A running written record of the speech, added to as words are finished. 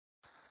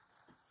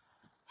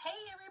Hey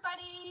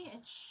everybody,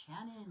 it's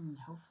Shannon.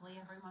 Hopefully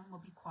everyone will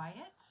be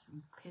quiet,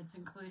 kids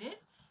included.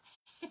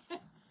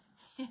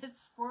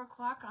 It's 4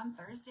 o'clock on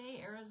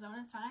Thursday,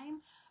 Arizona time,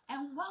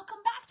 and welcome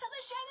back to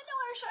the Shannon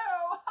Miller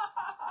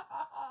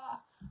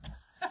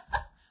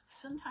Show.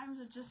 Sometimes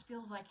it just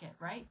feels like it,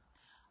 right?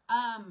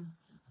 I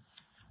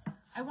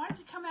wanted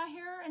to come out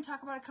here and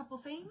talk about a couple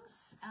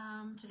things.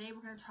 Today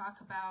we're going to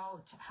talk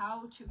about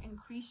how to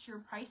increase your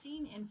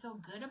pricing and feel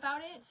good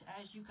about it.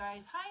 As you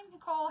guys, hi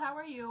Nicole, how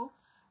are you?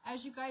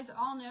 As you guys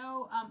all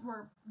know,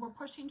 we're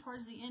pushing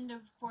towards the end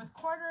of fourth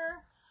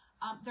quarter.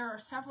 There are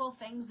several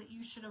things that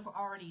you should have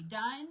already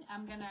done.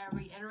 I'm going to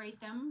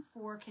reiterate them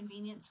for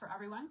convenience for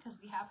everyone because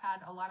we have had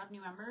a lot of new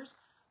members.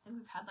 I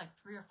think we've had like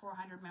 300 or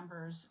 400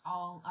 members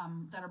all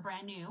that are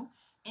brand new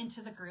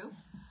into the group.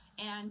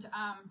 And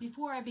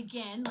before I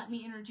begin, let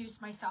me introduce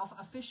myself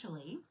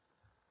officially.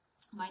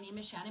 My name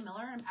is Shannon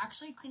Miller. I'm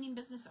actually a cleaning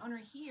business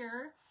owner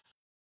here,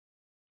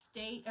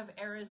 state of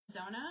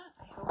Arizona.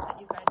 I hope that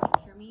you guys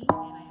can hear me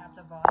and I have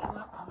the volume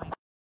up on my.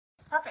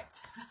 Perfect.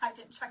 I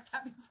didn't check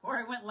that before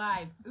I went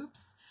live.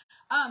 Oops.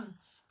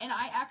 And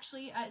I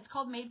actually, it's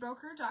called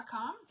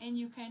maidbroker.com and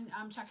you can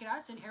check it out.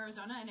 It's in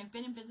Arizona and I've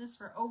been in business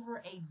for over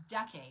a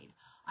decade.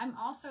 I'm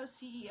also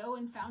CEO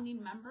and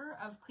founding member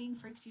of Clean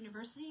Freaks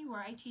University,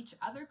 where I teach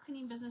other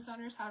cleaning business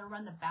owners how to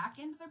run the back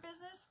end of their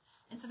business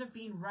instead of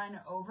being run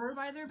over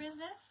by their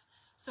business.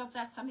 So if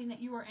that's something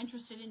that you are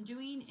interested in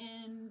doing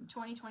in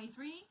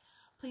 2023,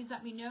 please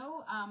let me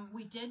know.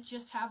 We did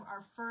just have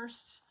our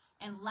first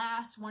and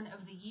last one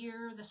of the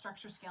year, the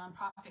Structure, Scale, and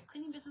Profit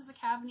Cleaning Business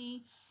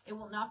Academy. It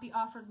will not be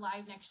offered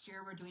live next year.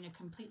 We're doing a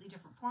completely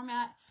different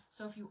format.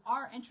 So if you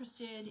are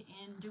interested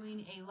in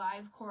doing a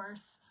live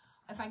course,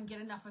 if I can get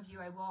enough of you,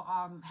 I will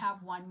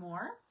have one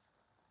more.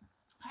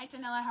 Hi,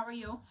 Danella, how are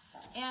you?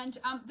 And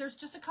there's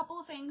just a couple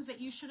of things that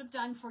you should have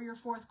done for your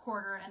fourth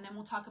quarter, and then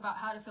we'll talk about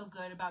how to feel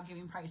good about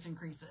giving price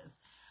increases.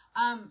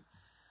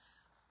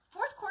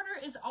 Fourth quarter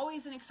is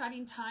always an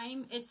exciting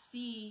time. It's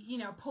the,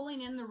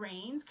 pulling in the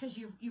reins because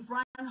you've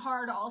run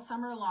hard all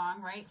summer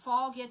long, right?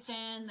 Fall gets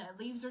in,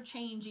 the leaves are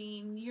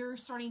changing, you're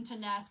starting to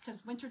nest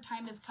because winter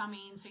time is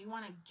coming, so you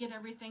want to get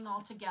everything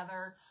all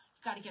together.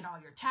 You've got to get all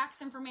your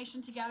tax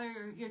information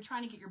together. You're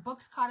trying to get your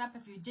books caught up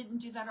if you didn't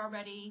do that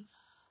already.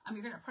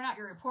 You're going to print out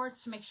your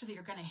reports to make sure that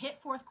you're going to hit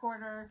fourth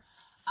quarter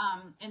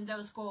in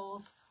those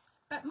goals.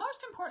 But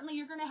most importantly,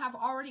 you're going to have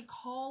already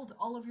called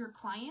all of your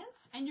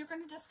clients and you're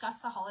going to discuss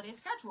the holiday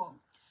schedule.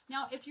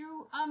 Now, if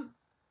you,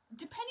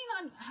 depending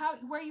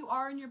on where you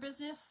are in your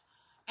business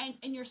and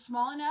you're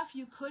small enough,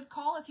 you could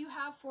call. If you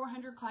have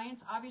 400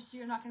 clients, obviously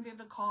you're not going to be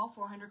able to call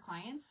 400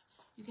 clients.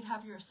 You could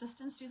have your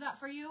assistants do that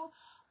for you.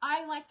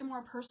 I like the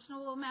more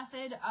personal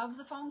method of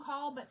the phone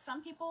call, but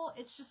some people,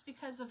 it's just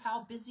because of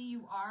how busy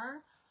you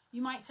are.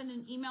 You might send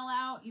an email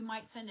out. You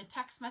might send a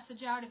text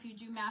message out if you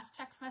do mass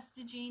text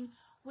messaging.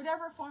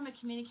 Whatever form of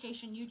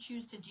communication you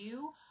choose to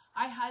do,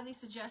 I highly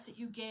suggest that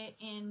you get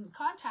in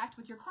contact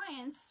with your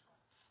clients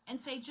and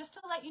say, just to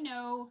let you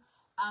know,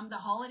 the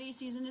holiday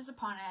season is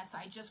upon us.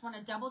 I just want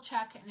to double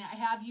check, and I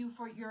have you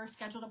for your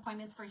scheduled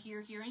appointments for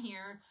here, here, and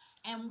here,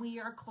 and we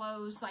are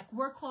closed. Like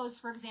we're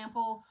closed, for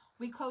example,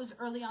 we close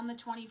early on the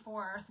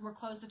 24th, we're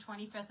closed the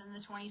 25th and the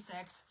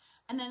 26th,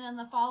 and then in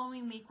the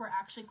following week, we're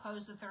actually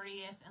closed the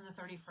 30th and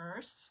the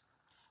 31st,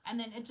 and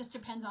then it just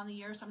depends on the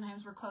year.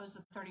 Sometimes we're closed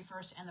the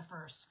 31st and the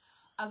 1st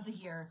of the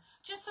year,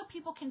 just so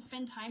people can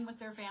spend time with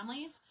their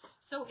families.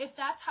 So if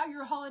that's how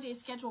your holiday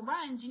schedule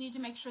runs, you need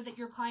to make sure that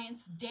your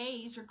clients'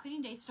 days, your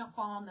cleaning dates don't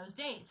fall on those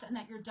dates and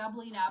that you're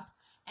doubling up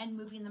and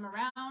moving them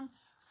around.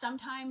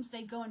 Sometimes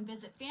they go and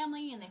visit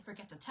family and they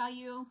forget to tell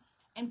you.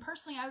 And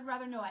personally, I would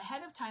rather know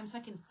ahead of time so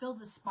I can fill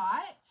the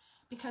spot,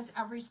 because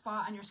every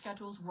spot on your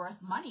schedule is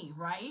worth money,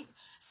 right?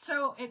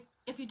 So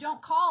if you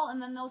don't call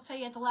and then they'll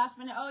say at the last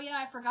minute, oh yeah,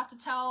 I forgot to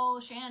tell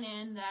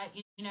Shannon that,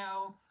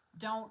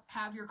 don't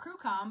have your crew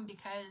come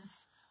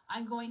because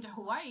I'm going to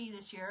Hawaii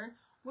this year,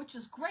 which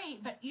is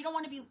great, but you don't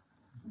want to be,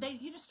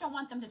 you just don't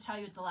want them to tell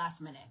you at the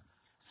last minute.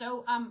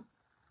 So I'm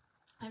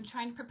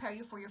trying to prepare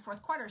you for your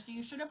fourth quarter. So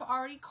you should have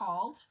already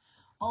called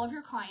all of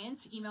your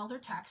clients, emailed or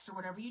text or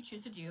whatever you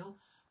choose to do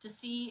to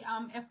see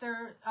if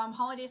their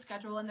holiday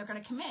schedule, and they're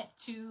going to commit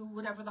to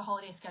whatever the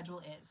holiday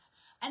schedule is.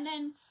 And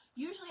then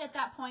usually at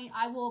that point,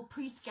 I will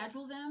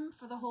pre-schedule them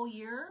for the whole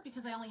year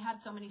because I only had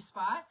so many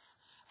spots.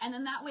 And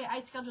then that way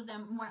I scheduled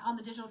them on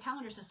the digital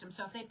calendar system.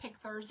 So if they pick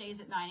Thursdays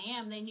at 9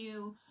 a.m., they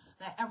knew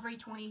that every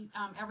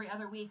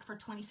other week for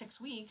 26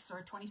 weeks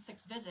or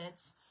 26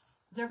 visits,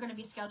 they're going to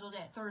be scheduled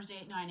at Thursday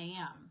at 9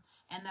 a.m.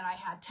 And that I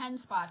had 10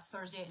 spots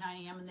Thursday at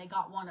 9 a.m. and they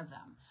got one of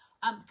them.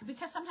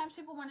 Because sometimes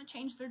people want to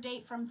change their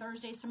date from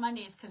Thursdays to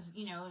Mondays because,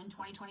 in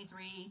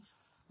 2023,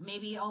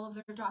 maybe all of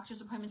their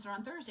doctor's appointments are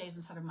on Thursdays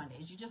instead of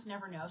Mondays. You just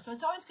never know. So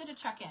it's always good to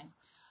check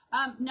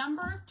in.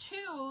 Number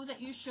 2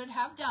 that you should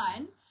have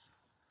done,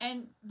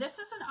 and this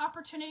is an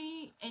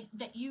opportunity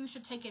that you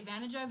should take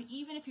advantage of,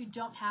 even if you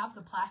don't have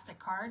the plastic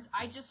cards.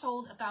 I just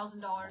sold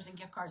 $1,000 in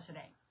gift cards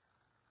today.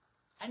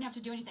 I didn't have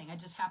to do anything. I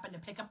just happened to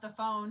pick up the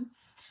phone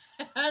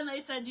and they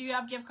said, do you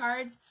have gift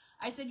cards?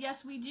 I said,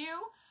 yes, we do.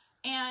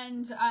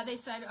 And they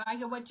said, I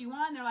go, what do you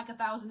want? And they're like,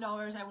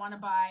 $1,000. I want to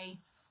buy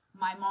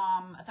my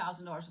mom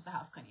 $1,000 with the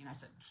house cleaning. I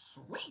said,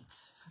 sweet.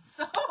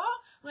 So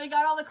we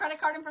got all the credit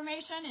card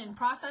information and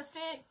processed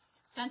it,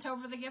 sent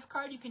over the gift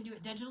card. You can do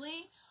it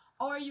digitally,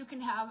 or you can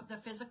have the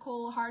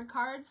physical hard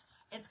cards.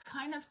 It's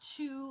kind of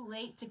too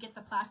late to get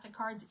the plastic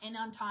cards in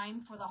on time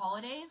for the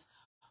holidays,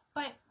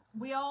 but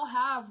we all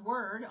have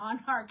Word on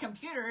our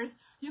computers.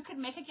 You could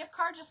make a gift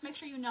card, just make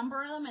sure you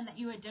number them and that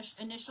you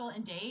initial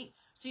and date,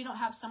 so you don't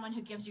have someone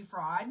who gives you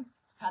fraud.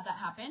 I've had that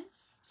happen.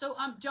 So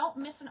don't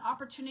miss an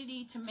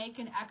opportunity to make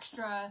an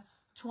extra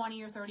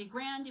 20 or 30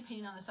 grand,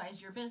 depending on the size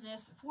of your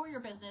business, for your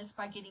business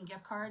by getting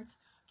gift cards.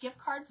 Gift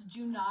cards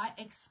do not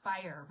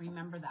expire.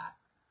 Remember that.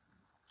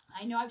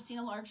 I know I've seen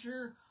a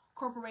larger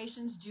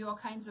corporations do all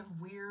kinds of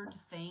weird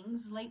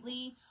things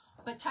lately,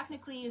 but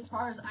technically, as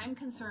far as I'm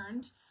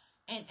concerned,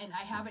 and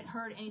I haven't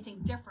heard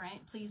anything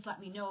different, please let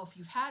me know if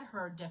you've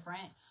heard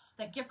different,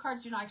 that gift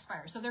cards do not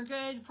expire. So they're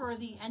good for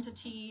the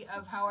entity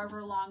of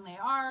however long they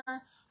are.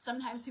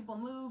 Sometimes people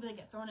move, they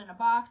get thrown in a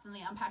box, and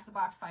they unpack the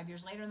box 5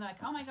 years later, and they're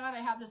like, oh my God,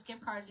 I have this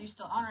gift card. Do you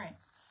still honor it?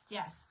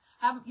 Yes.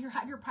 Have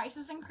your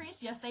prices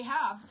increased? Yes, they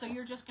have. So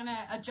you're just going to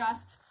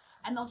adjust,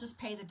 and they'll just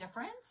pay the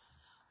difference.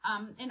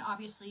 And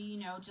obviously, you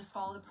know, just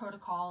follow the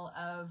protocol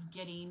of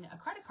getting a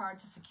credit card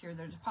to secure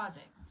their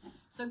deposit.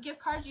 So gift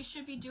cards you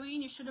should be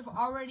doing, you should have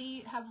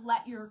already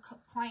let your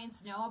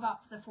clients know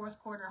about the fourth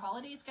quarter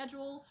holiday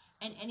schedule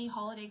and any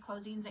holiday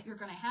closings that you're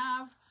going to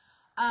have.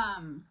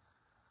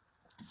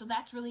 So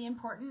that's really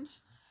important.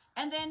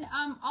 And then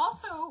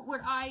also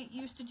what I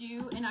used to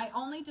do, and I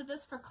only did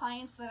this for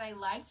clients that I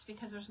liked,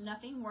 because there's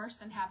nothing worse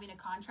than having a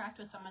contract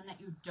with someone that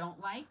you don't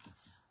like,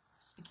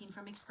 speaking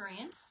from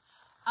experience.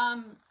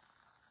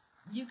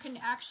 You can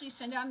actually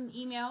send out an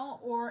email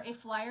or a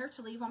flyer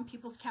to leave on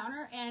people's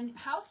counter. And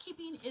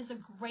housekeeping is a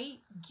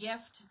great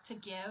gift to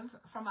give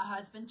from a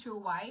husband to a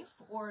wife,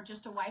 or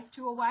just a wife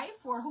to a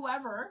wife, or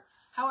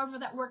however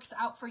that works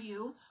out for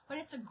you. But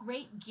it's a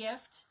great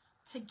gift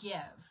to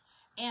give.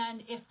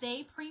 And if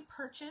they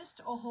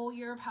pre-purchased a whole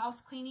year of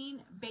house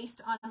cleaning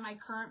based on my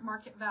current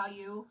market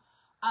value,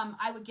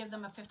 I would give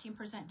them a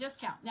 15%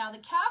 discount. Now, the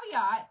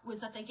caveat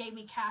was that they gave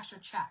me cash or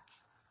check.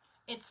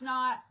 It's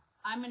not,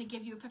 I'm going to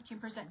give you a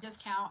 15%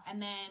 discount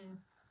and then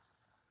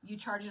you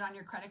charge it on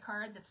your credit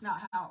card. That's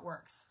not how it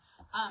works.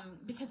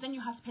 Because then you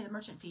have to pay the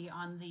merchant fee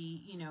on the,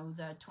 you know,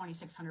 the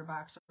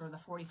 $2,600 or the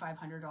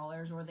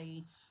 $4,500 or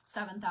the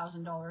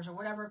 $7,000 or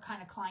whatever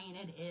kind of client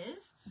it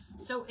is.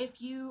 So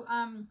if you,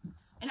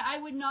 and I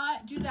would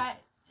not do that.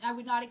 I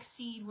would not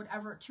exceed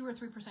whatever 2 or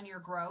 3% of your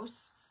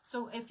gross.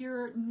 So if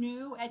you're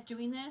new at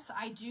doing this,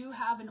 I do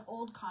have an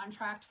old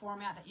contract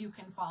format that you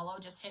can follow.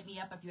 Just hit me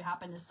up if you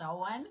happen to sell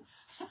one.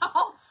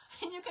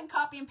 And you can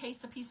copy and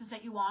paste the pieces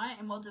that you want,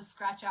 and we'll just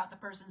scratch out the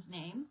person's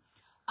name.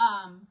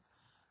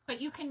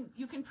 But you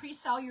can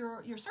pre-sell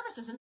your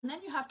services, and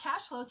then you have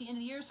cash flow at the end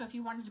of the year. So if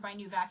you wanted to buy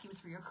new vacuums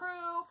for your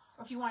crew,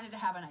 or if you wanted to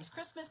have a nice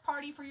Christmas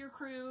party for your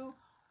crew,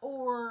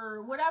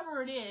 or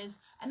whatever it is,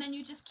 and then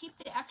you just keep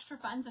the extra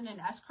funds in an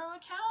escrow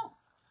account,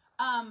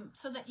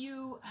 so that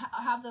you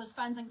have those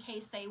funds in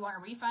case they want a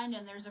refund.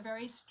 And there's a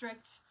very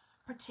strict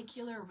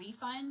particular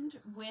refund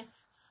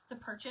with the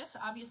purchase.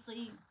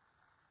 Obviously,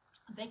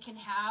 they can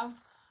have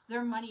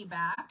their money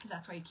back.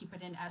 That's why you keep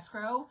it in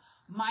escrow,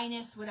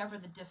 minus whatever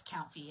the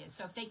discount fee is.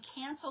 So if they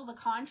cancel the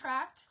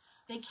contract,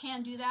 they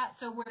can do that.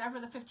 So whatever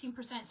the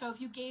 15%, so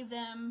if you gave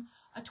them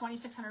a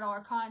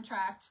 $2,600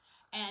 contract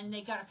and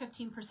they got a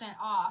 15%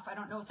 off, I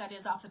don't know what that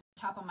is off the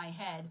top of my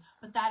head,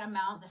 but that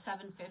amount, the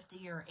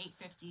 $750 or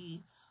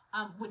 $850,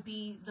 would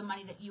be the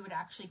money that you would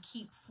actually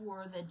keep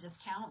for the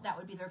discount. That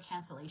would be their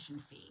cancellation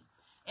fee.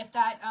 If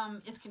that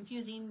is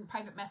confusing,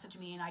 private message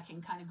me and I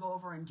can kind of go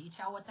over in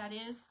detail what that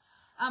is.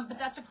 But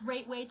that's a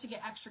great way to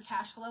get extra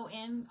cash flow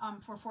in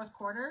for fourth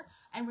quarter.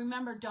 And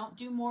remember, don't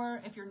do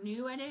more. If you're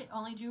new at it,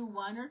 only do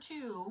 1 or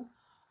 2.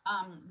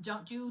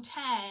 Don't do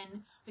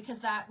 10, because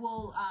that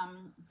will,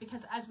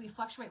 because as we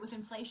fluctuate with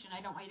inflation,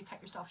 I don't want you to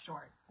cut yourself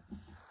short.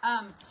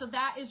 So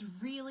that is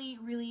really,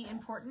 really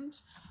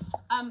important.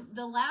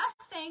 The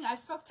last thing, I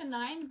spoke to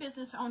 9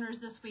 business owners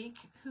this week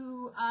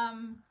who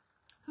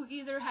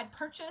either had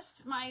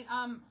purchased my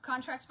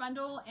contract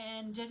bundle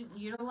and didn't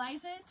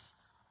utilize it,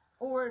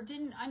 or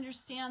didn't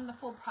understand the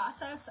full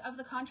process of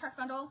the contract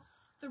bundle.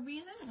 The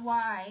reason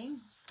why,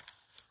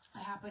 I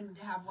happen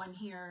to have one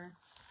here,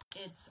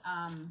 it's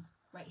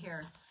right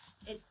here.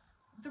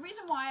 The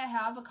reason why I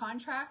have a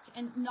contract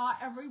and not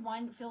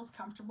everyone feels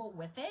comfortable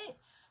with it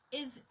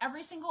is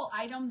every single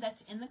item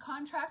that's in the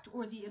contract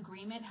or the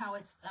agreement, how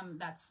it's,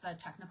 that's the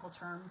technical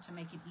term to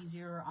make it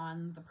easier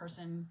on the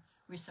person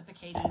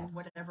reciprocating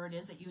whatever it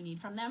is that you need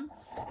from them.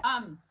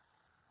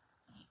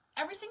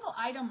 Every single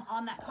item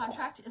on that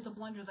contract is a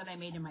blunder that I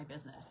made in my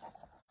business.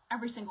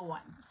 Every single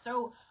one.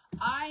 So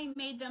I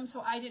made them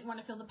so I didn't want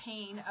to feel the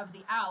pain of the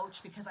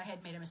ouch because I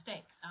had made a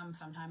mistake.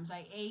 Sometimes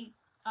I ate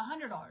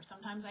 $100.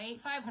 Sometimes I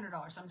ate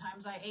 $500.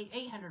 Sometimes I ate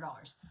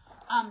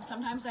 $800.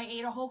 Sometimes I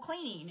ate a whole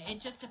cleaning. It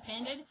just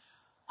depended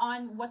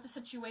on what the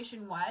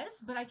situation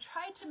was, but I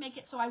tried to make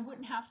it so I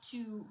wouldn't have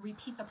to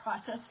repeat the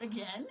process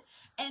again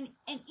and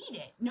eat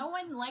it. No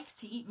one likes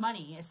to eat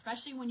money,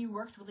 especially when you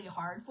worked really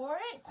hard for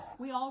it.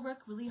 We all work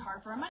really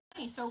hard for our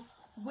money. So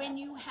when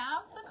you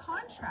have the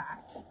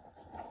contract,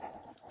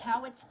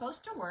 how it's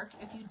supposed to work,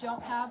 if you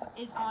don't have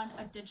it on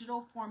a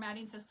digital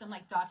formatting system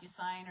like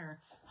DocuSign or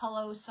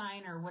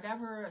HelloSign or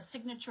whatever,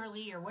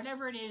 Signaturely or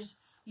whatever it is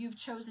you've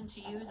chosen to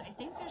use, I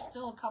think there's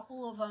still a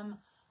couple of them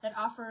that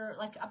offer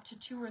like up to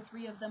 2 or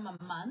 3 of them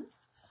a month.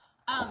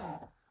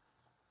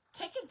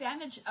 Take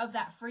advantage of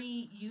that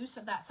free use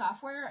of that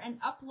software and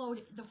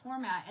upload the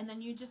format, and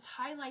then you just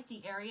highlight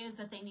the areas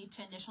that they need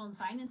to initial and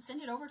sign and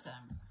send it over to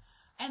them.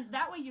 And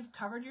that way you've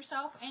covered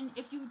yourself. And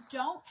if you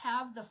don't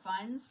have the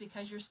funds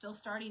because you're still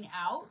starting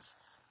out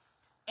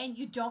and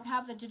you don't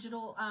have the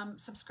digital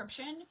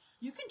subscription,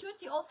 you can do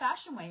it the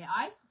old-fashioned way.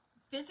 I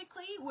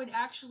physically would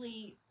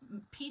actually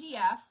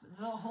PDF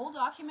the whole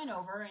document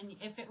over, and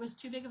if it was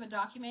too big of a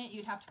document,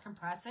 you'd have to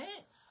compress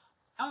it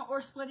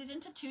or split it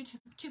into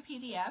two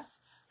PDFs.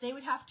 They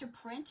would have to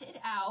print it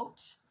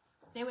out,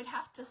 they would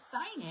have to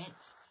sign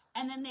it,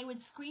 and then they would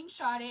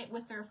screenshot it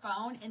with their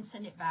phone and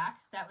send it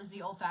back. That was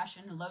the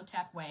old-fashioned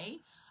low-tech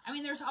way. I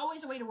mean, there's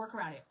always a way to work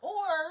around it.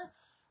 Or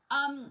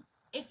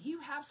if you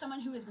have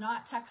someone who is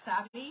not tech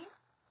savvy,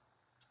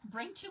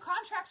 bring 2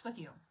 contracts with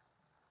you,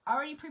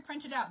 already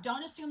pre-printed out.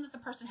 Don't assume that the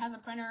person has a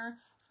printer,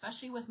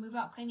 especially with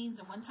move-out cleanings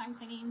and one-time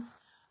cleanings.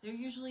 They're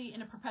usually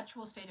in a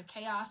perpetual state of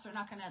chaos. They're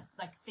not going to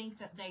like think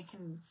that they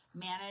can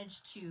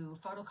manage to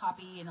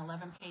photocopy an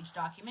 11-page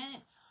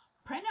document.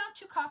 Print out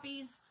 2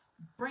 copies,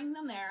 bring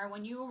them there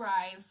when you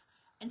arrive,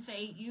 and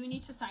say, you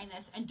need to sign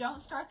this, and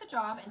don't start the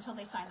job until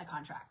they sign the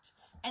contract.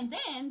 And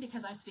then,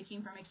 because I'm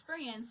speaking from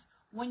experience,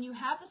 when you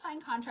have the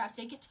signed contract,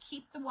 they get to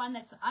keep the one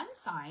that's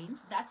unsigned.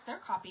 That's their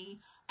copy.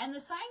 And the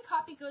signed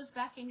copy goes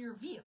back in your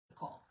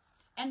vehicle.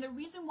 And the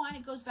reason why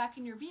it goes back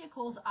in your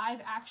vehicle is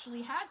I've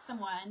actually had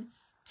someone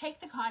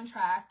take the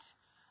contract,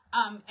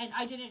 and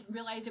I didn't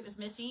realize it was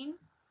missing,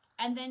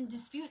 and then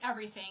dispute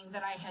everything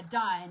that I had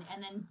done,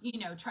 and then, you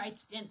know, try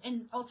to,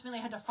 and ultimately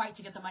I had to fight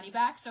to get the money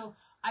back. So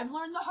I've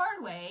learned the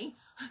hard way.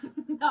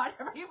 Not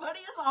everybody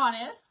is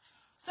honest.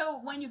 So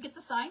when you get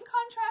the signed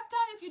contract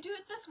done, if you do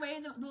it this way,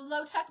 the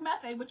low-tech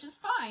method, which is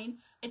fine,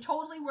 it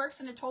totally works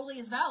and it totally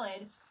is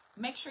valid,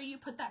 make sure you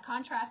put that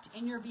contract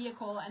in your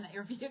vehicle and that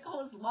your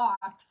vehicle is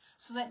locked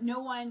so that no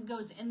one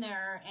goes in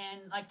there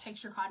and like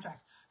takes your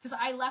contract. Because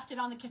I left it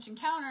on the kitchen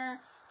counter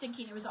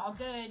thinking it was all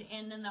good,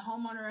 and then the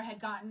homeowner had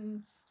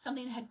gotten,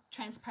 something had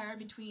transpired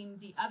between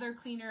the other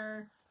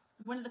cleaner,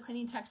 one of the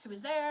cleaning techs who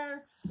was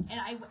there, and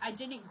I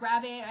didn't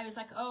grab it. I was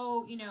like,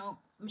 oh, you know,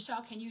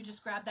 Michelle, can you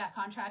just grab that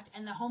contract?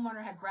 And the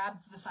homeowner had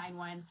grabbed the signed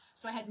one,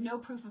 so I had no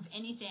proof of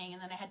anything,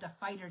 and then I had to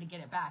fight her to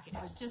get it back. And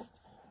it was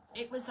just,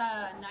 it was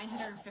a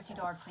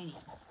 $950 cleaning.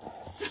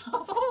 So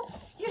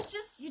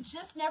you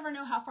just never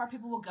know how far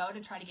people will go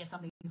to try to get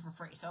something for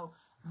free. So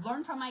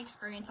learn from my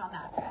experience on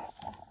that.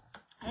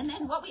 And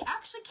then what we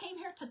actually came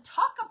here to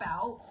talk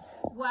about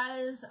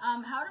was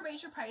how to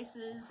raise your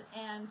prices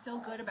and feel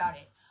good about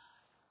it.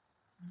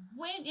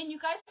 And you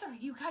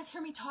guys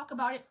hear me talk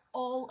about it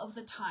all of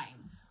the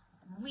time.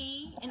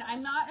 And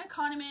I'm not an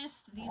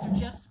economist, these are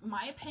just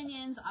my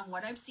opinions on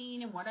what I've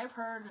seen and what I've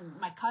heard, and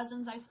my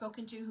cousins I've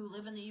spoken to who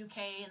live in the UK,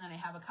 and then I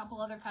have a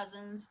couple other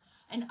cousins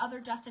in other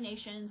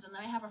destinations, and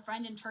then I have a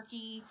friend in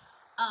Turkey.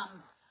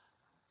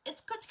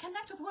 It's good to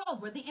connect with the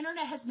world where the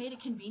internet has made it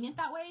convenient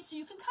that way, so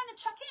you can kind of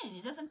check in.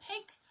 It doesn't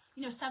take,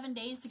 7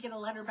 days to get a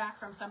letter back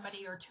from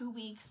somebody, or 2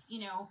 weeks.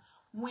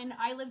 When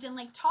I lived in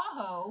Lake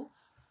Tahoe,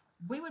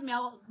 we would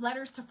mail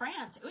letters to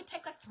France. It would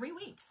take like 3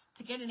 weeks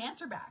to get an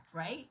answer back,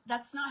 right?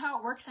 That's not how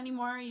it works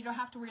anymore. You don't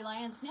have to rely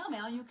on snail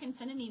mail. You can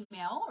send an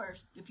email, or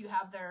if you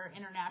have their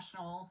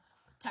international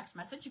text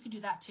message, you could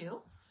do that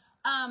too.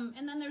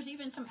 And then there's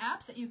even some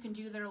apps that you can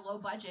do that are low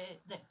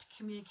budget that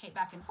communicate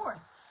back and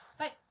forth.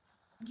 But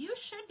you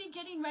should be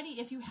getting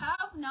ready. If you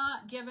have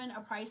not given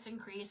a price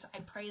increase, I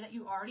pray that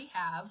you already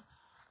have.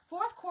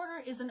 Fourth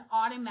quarter is an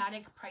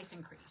automatic price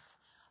increase.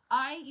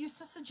 I used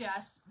to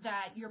suggest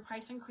that your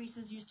price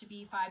increases used to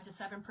be 5 to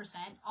 7%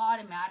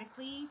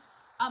 automatically.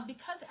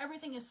 Because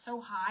everything is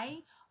so high,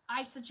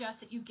 I suggest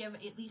that you give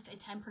at least a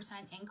 10%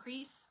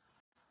 increase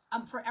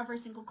for every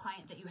single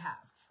client that you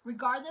have.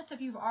 Regardless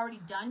if you've already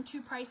done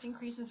 2 price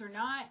increases or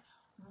not,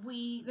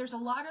 there's a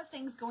lot of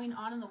things going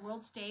on in the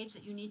world stage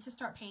that you need to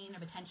start paying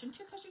attention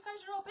to, because you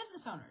guys are all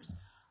business owners.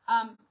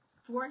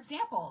 For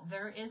example,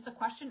 there is the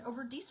question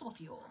over diesel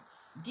fuel.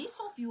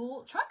 Diesel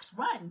fuel, trucks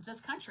run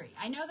this country.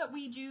 I know that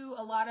we do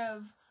a lot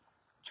of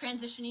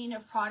transitioning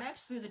of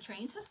products through the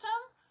train system,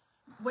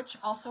 which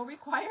also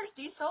requires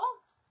diesel.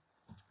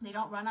 They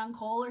don't run on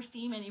coal or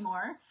steam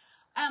anymore.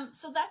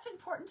 So that's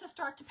important to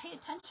start to pay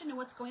attention to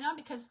what's going on,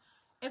 because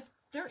if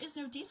there is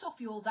no diesel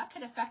fuel, that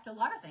could affect a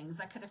lot of things.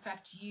 That could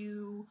affect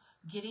you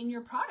getting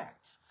your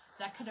product.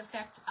 That could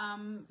affect,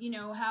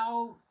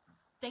 how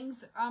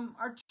things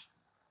are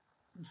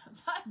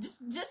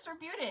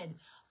distributed.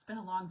 been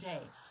a long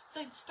day.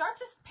 So start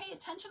to pay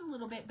attention a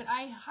little bit, but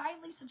I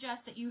highly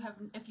suggest that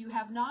if you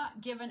have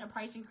not given a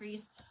price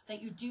increase,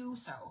 that you do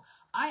so.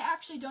 I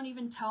actually don't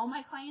even tell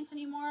my clients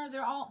anymore.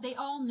 They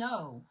all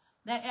know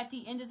that at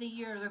the end of the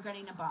year, they're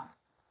getting a bump.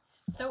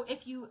 So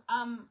if you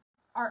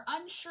are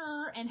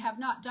unsure and have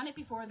not done it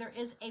before, there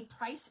is a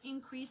price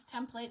increase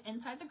template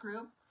inside the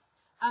group.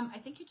 I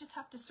think you just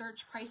have to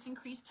search price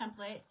increase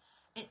template.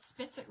 It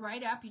spits it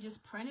right up. You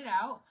just print it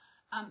out,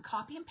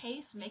 copy and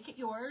paste, make it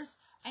yours,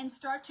 and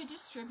start to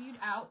distribute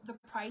out the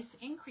price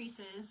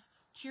increases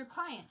to your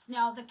clients.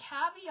 Now, the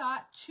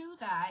caveat to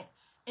that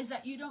is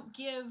that you don't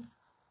give,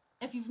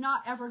 if you've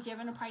not ever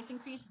given a price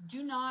increase,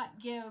 do not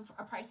give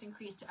a price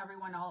increase to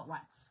everyone all at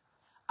once.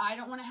 I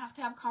don't want to have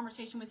a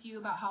conversation with you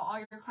about how all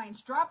your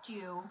clients dropped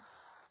you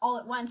all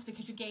at once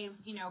because you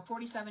gave,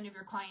 47 of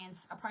your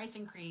clients a price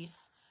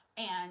increase,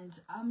 and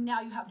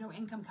now you have no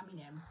income coming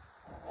in.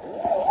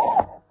 Excuse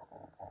me.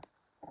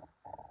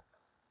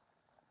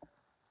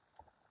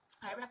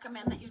 I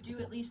recommend that you do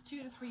at least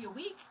 2 to 3 a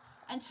week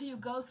until you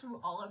go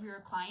through all of your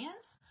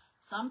clients.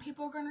 Some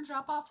people are going to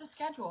drop off the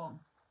schedule.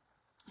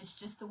 It's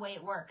just the way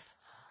it works.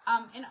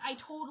 And I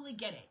totally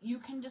get it. You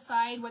can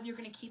decide whether you're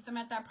going to keep them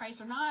at that price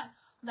or not.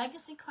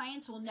 Legacy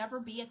clients will never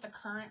be at the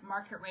current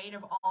market rate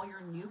of all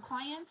your new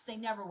clients. They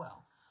never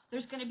will.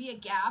 There's going to be a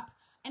gap.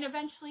 And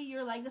eventually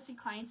your legacy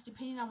clients,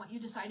 depending on what you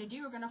decide to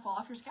do, are going to fall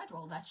off your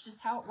schedule. That's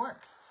just how it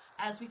works.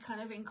 As we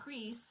kind of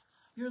increase,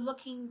 you're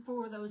looking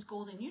for those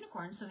golden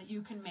unicorns so that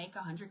you can make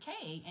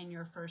 $100K in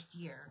your first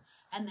year.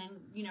 And then,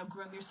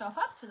 groom yourself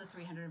up to the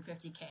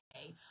 $350K.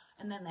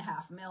 And then the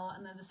 $500,000,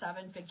 and then the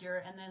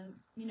 7-figure, and then,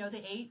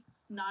 the 8,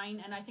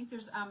 9. And I think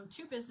there's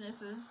 2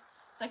 businesses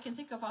that I can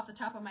think of off the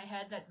top of my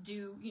head that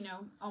do,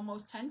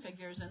 almost 10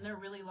 figures, and they're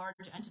really large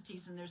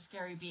entities and they're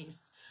scary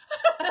beasts.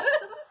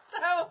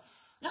 So,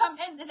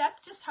 and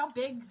that's just how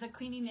big the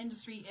cleaning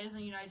industry is in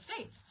the United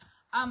States.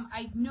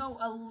 I know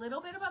a little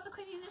bit about the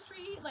cleaning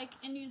industry. Like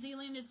in New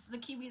Zealand, the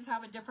Kiwis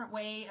have a different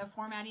way of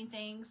formatting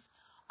things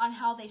on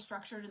how they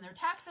structured in their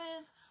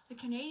taxes. The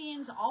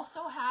Canadians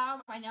also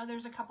have, I know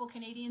there's a couple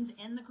Canadians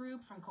in the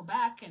group from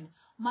Quebec and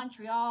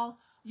Montreal.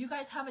 You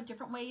guys have a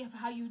different way of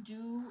how you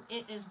do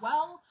it as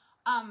well.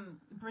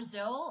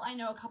 Brazil, I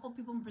know a couple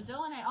people in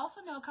Brazil, and I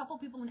also know a couple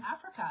people in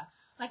Africa.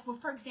 Like, well,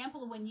 for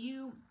example,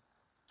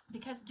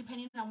 because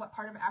depending on what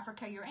part of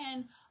Africa you're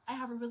in, I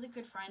have a really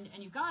good friend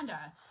in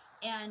Uganda,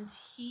 and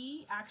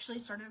he actually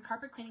started a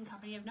carpet cleaning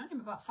company. I've known him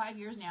about 5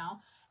 years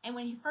now, and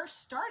when he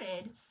first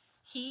started,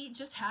 he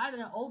just had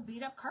an old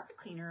beat-up carpet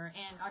cleaner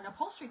and an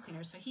upholstery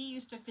cleaner, so he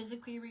used to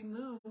physically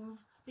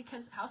remove,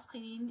 because house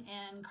cleaning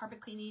and carpet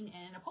cleaning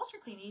and upholstery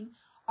cleaning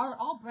are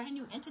all brand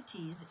new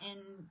entities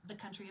in the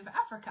country of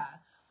Africa,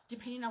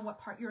 depending on what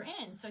part you're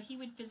in. So he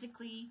would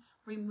physically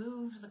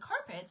remove the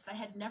carpets that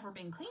had never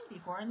been cleaned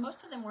before, and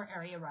most of them were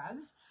area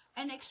rugs,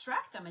 and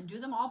extract them and do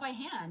them all by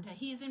hand.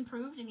 He's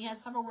improved, and he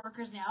has several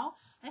workers now,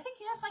 and I think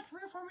he has like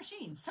 3 or 4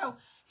 machines. So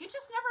you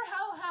just never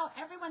know how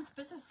everyone's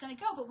business is going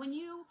to go. But when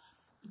you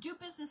do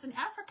business in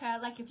Africa,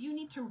 like if you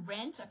need to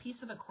rent a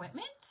piece of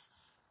equipment,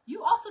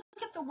 you also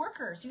get the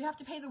workers. You have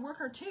to pay the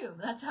worker too.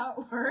 That's how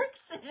it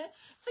works.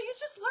 So you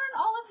just learn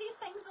all of these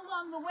things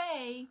along the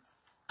way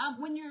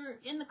when you're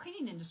in the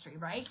cleaning industry,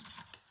 right?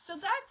 So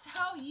that's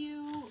how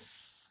you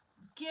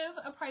give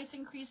a price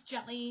increase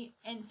gently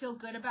and feel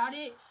good about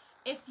it.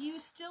 If you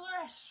still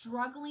are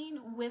struggling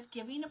with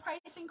giving a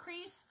price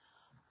increase,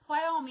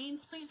 by all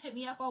means, please hit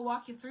me up. I'll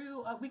walk you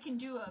through. We can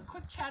do a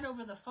quick chat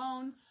over the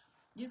phone.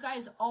 You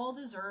guys all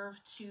deserve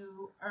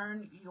to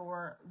earn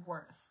your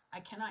worth. I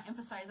cannot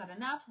emphasize that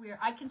enough.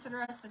 I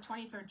consider us the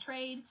 23rd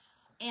trade,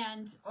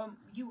 and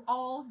you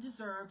all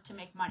deserve to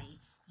make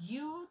money.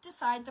 You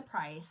decide the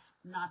price,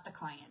 not the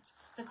client.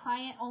 The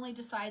client only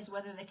decides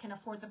whether they can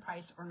afford the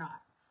price or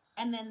not.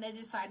 And then they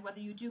decide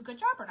whether you do a good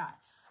job or not.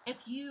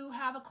 If you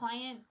have a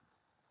client,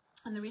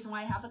 and the reason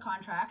why I have the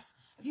contracts,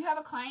 if you have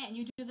a client and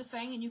you do the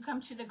thing and you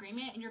come to the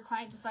agreement and your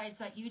client decides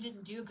that you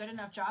didn't do a good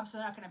enough job, so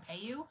they're not going to pay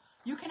you,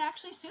 you can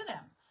actually sue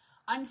them.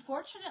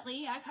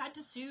 Unfortunately, I've had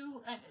to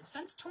sue,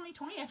 since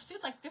 2020, I've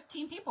sued like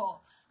 15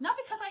 people. Not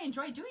because I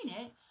enjoy doing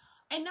it,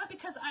 and not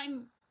because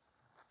I'm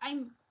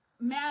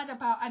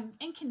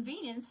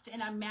inconvenienced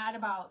and I'm mad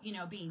about,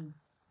 being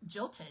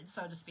jilted,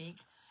 so to speak.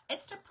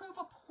 It's to prove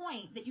a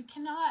point that you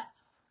cannot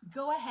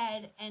go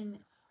ahead and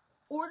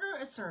order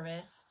a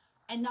service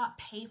and not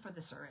pay for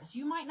the service.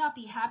 You might not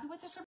be happy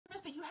with the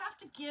service, but you have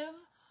to give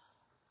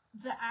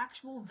the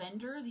actual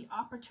vendor the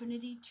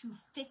opportunity to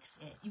fix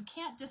it. You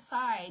can't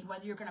decide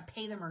whether you're going to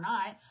pay them or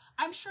not.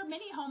 I'm sure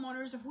many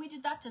homeowners, if we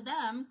did that to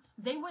them,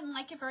 they wouldn't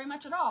like it very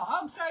much at all. Oh,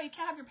 I'm sorry, you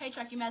can't have your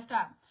paycheck, you messed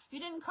up. You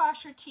didn't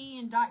cross your T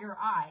and dot your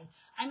I.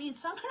 I mean,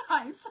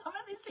 sometimes some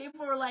of these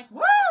people are like,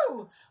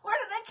 woo, where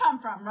did they come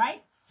from,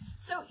 right?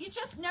 So you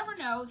just never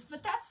know,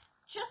 but that's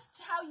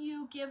just how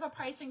you give a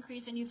price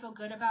increase and you feel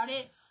good about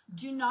it.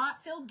 Do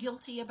not feel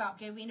guilty about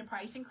giving a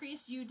price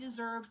increase. You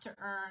deserve to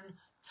earn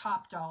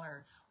top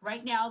dollar.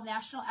 Right now,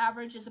 national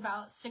average is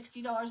about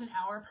 $60 an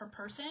hour per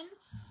person.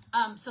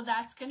 So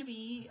that's going to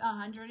be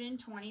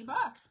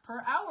 $120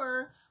 per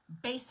hour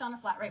based on a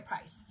flat rate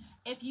price.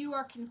 If you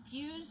are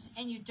confused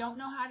and you don't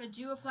know how to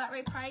do a flat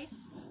rate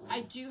price,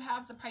 I do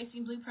have the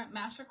Pricing Blueprint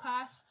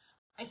Masterclass.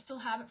 I still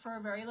have it for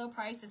a very low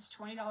price. It's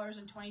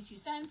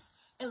 $20.22.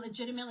 It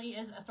legitimately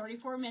is a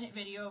 34-minute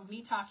video of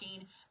me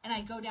talking, and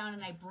I go down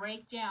and I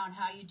break down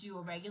how you do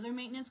a regular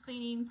maintenance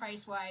cleaning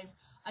price-wise,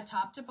 a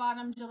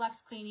top-to-bottom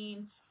deluxe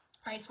cleaning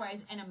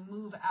price-wise, and a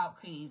move-out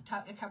cleaning.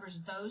 It covers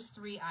those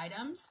 3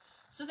 items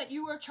so that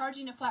you are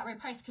charging a flat rate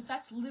price, because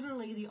that's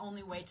literally the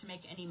only way to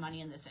make any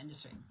money in this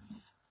industry.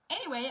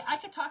 Anyway, I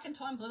could talk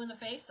until I'm blue in the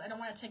face. I don't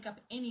want to take up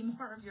any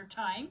more of your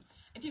time.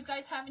 If you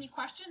guys have any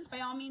questions, by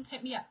all means,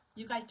 hit me up.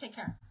 You guys take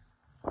care.